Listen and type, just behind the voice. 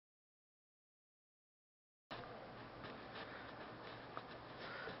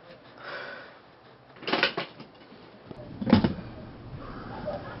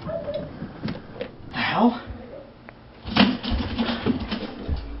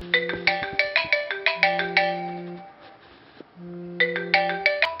Who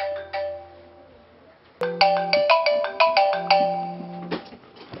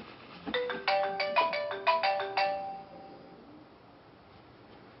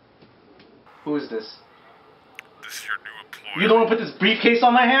is this? This is your new employee. You don't want to put this briefcase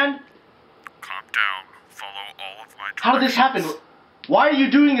on my hand? Calm down. Follow all of my directions. How did this happen? Why are you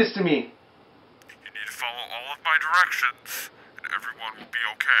doing this to me? You need to follow all of my directions, and everyone will be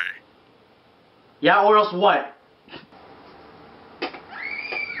okay. Yeah, or else what?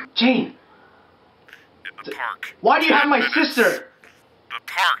 Jane! In the park. Why do you have my 10 minutes. sister? The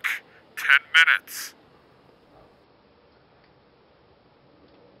park. 10 minutes.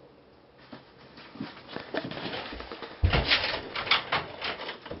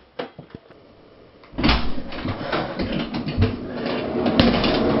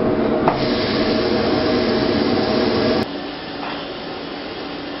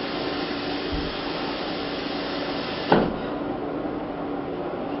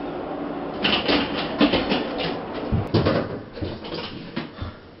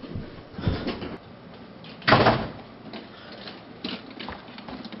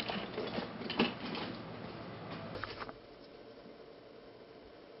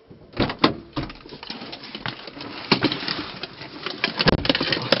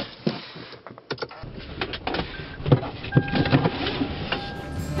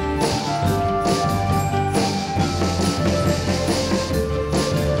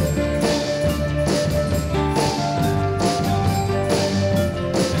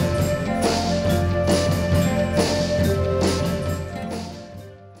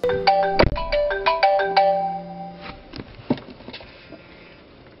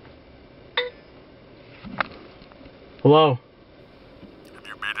 Hello? Have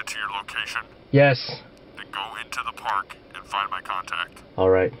you made it to your location? Yes. Then go into the park and find my contact.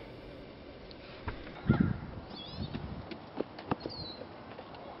 Alright.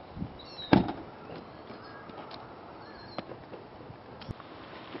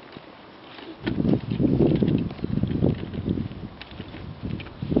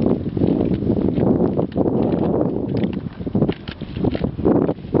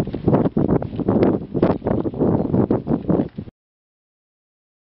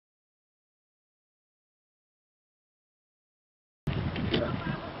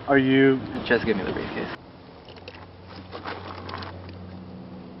 Are you... Just give me the briefcase.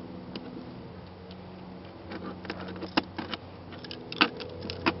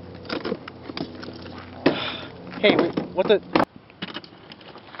 Hey, what the...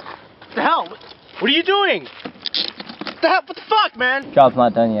 The hell? What are you doing? What the fuck, man? Job's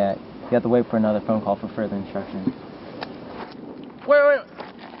not done yet. You have to wait for another phone call for further instructions. Wait.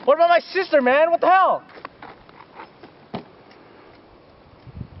 What about my sister, man? What the hell?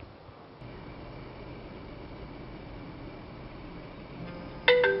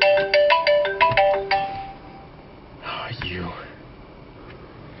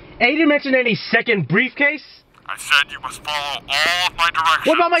 Hey, you didn't mention any second briefcase? I said you must follow all of my directions.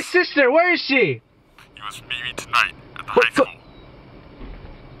 What about my sister? Where is she? You must meet me tonight at the high school.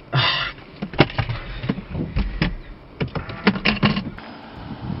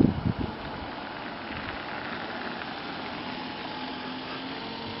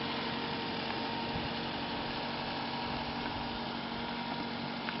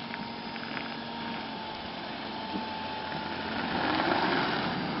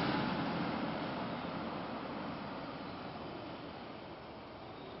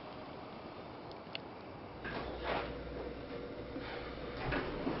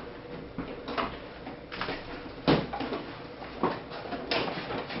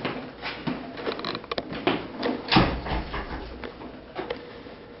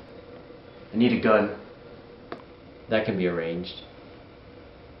 I need a gun. That can be arranged.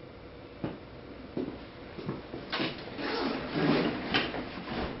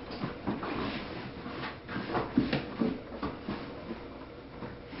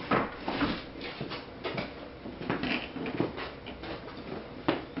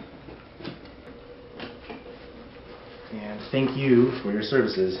 And thank you for your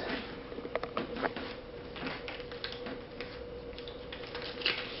services.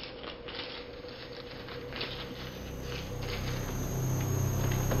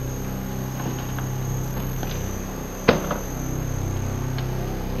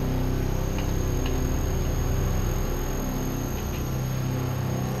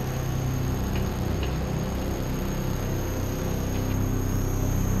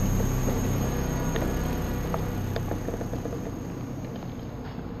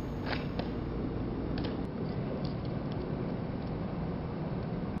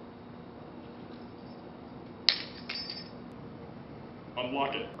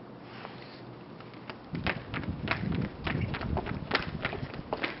 Unlock it.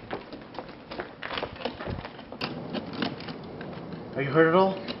 Have you heard it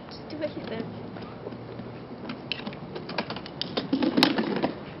all? Just do what he says.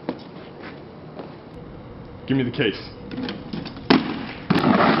 Give me the case.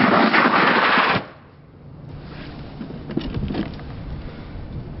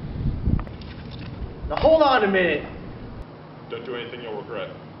 Now hold on a minute. Don't do anything you'll regret.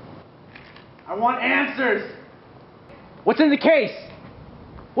 I want answers. What's in the case?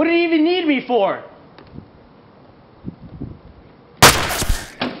 What did he even need me for?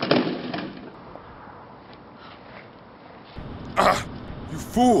 You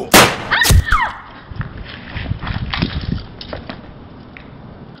fool!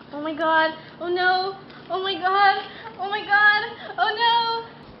 Oh my god. Oh no. Oh my god. Oh my god. Oh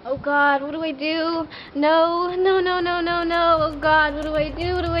no. Oh god, what do I do? No. No, no, no, no, no. Oh god, what do I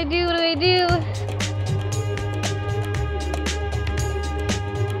do? What do I do? What do I do?